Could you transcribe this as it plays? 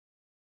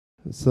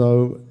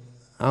So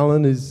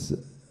Alan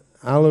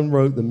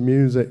wrote the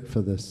music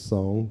for this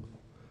song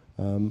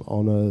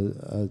on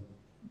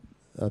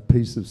a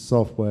piece of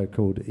software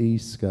called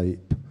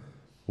Escape,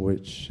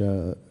 which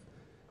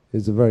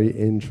is a very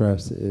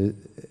interesting.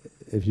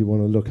 If you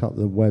want to look up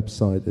the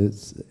website,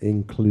 it's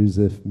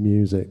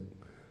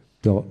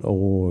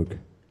inclusivemusic.org.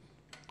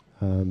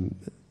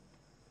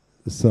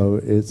 So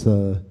it's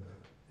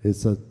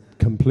a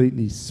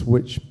completely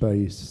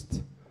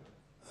switch-based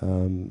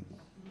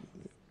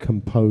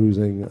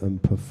composing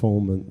and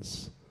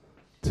performance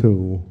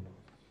tool,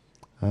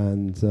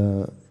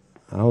 and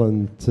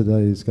Alan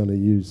today is going to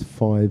use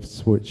 5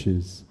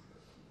 switches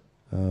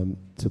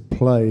to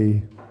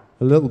play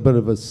a little bit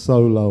of a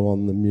solo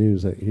on the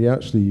music. He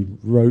actually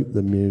wrote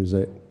the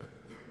music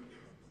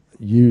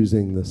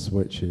using the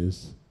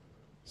switches,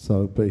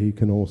 but he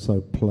can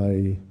also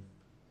play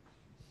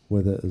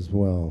with it as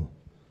well.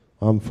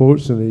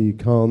 Unfortunately, he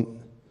can't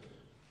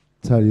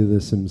tell you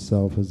this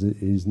himself, as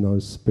he's no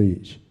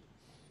speech.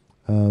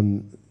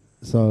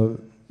 So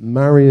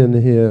Marion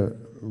here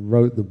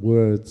wrote the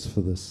words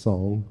for the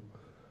song,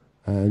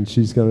 and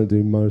she's going to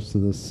do most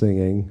of the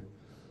singing,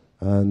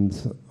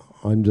 and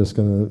I'm just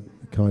going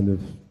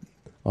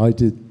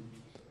to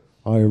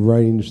I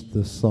arranged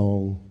the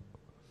song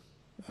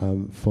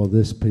for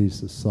this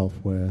piece of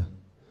software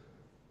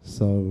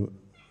so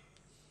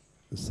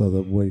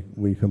that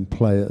we can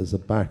play it as a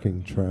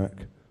backing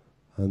track,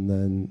 and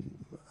then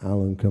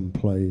Alan can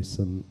play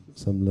some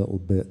little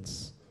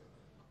bits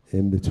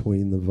in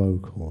between the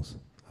vocals.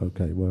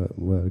 Okay,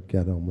 we'll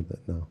get on with it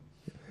now.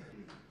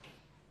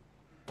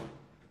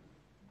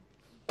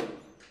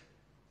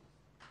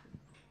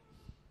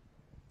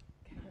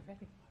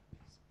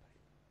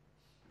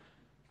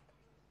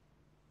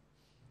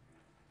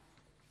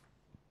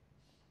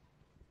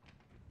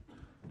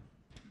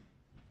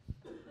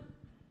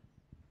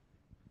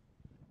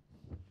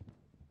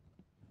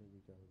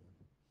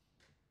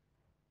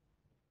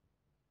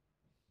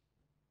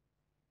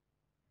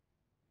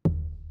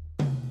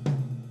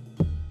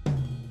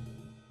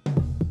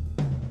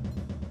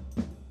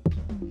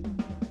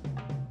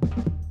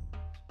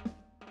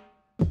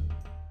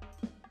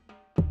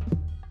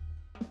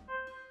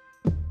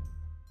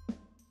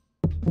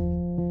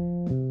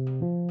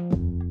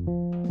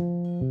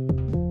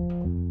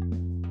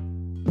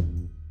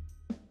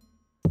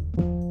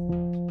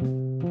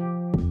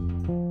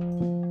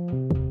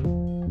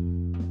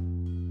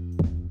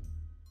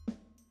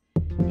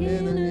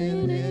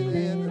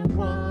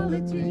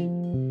 Inequality,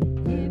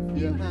 if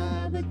you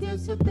have a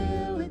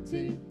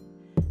disability,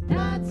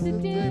 that's the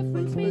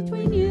difference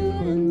between you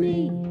and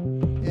me.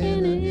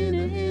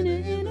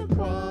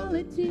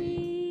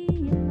 Inequality.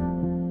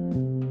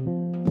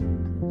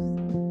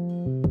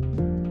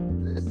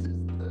 This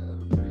is the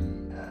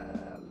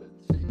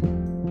reality.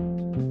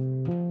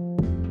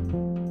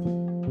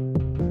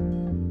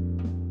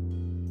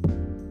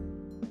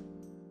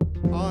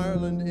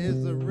 Ireland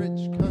is a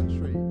rich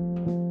country.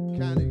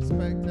 Can't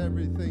expect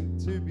everything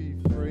to be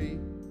free,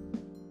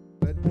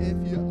 but if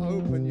you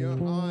open your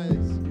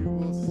eyes, you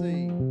will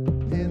see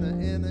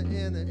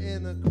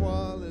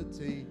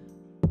inequality.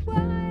 Why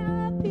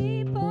are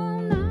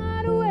people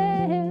not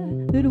aware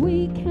that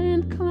we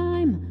can't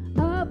climb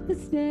up the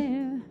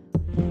stair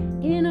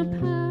in a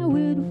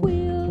powered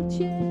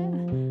wheelchair?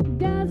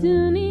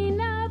 Doesn't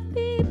enough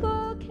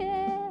people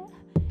care?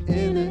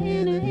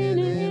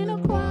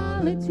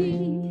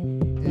 Inequality.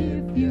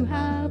 If you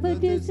have a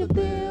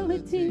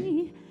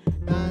disability,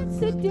 that's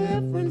the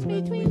difference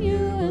between you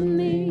and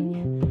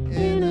me.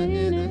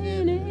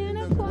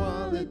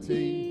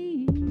 Inequality.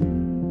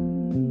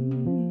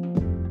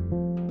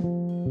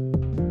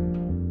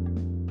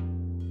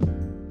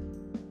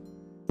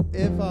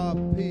 If our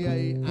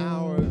PA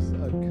hours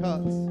are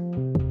cut,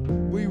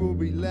 we will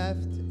be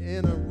left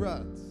in a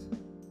rut.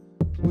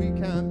 We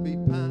can't be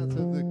part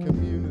of the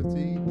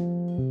community.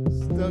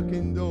 Stuck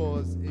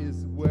indoors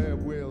is where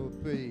we'll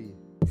be.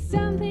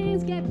 Some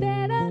things get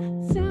better,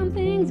 some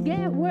things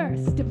get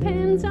worse.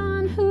 Depends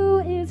on who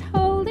is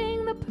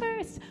holding the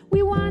purse.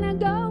 We want to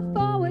go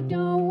forward,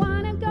 don't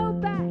want to go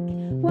back.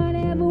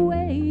 Whatever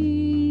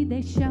way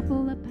they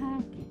shuffle the pack.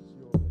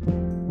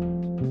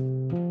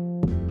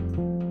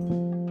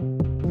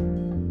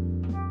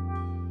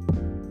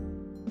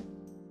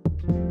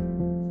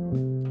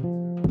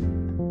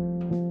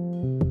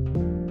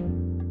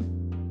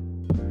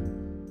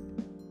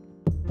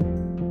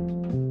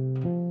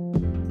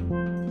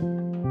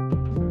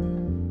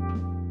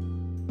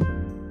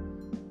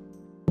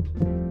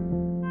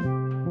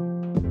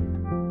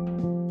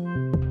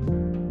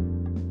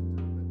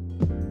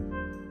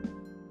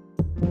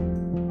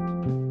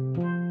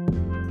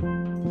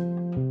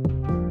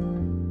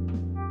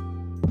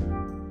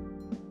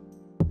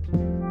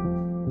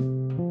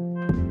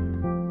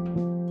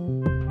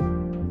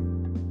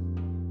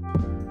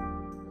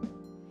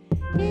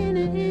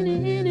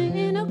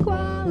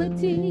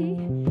 Inequality.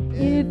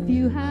 If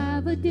you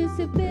have a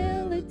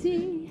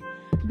disability,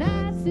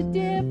 that's the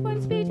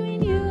difference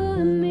between you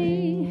and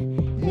me.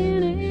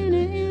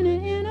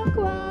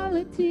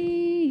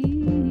 Inequality.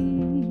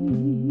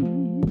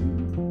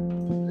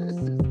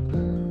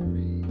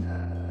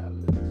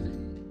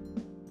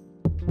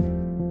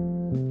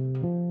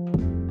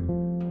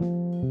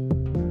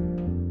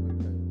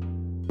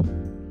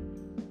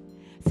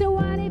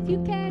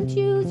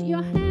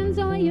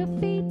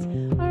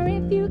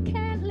 if you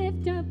can't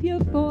lift up your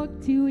fork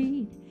to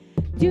eat?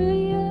 Do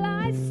you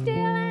lie still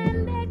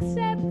and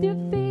accept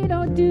defeat,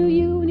 or do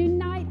you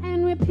unite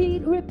and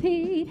repeat,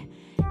 repeat?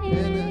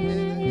 Inequality,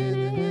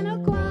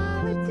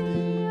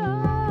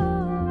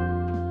 oh.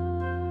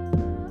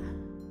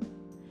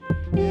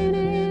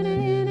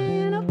 Inequality.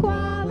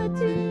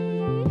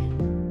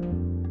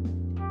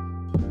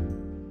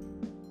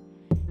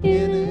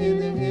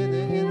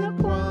 Inequality.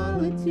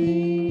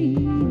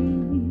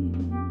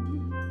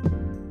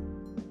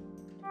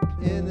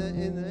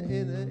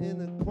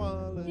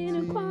 Inequality.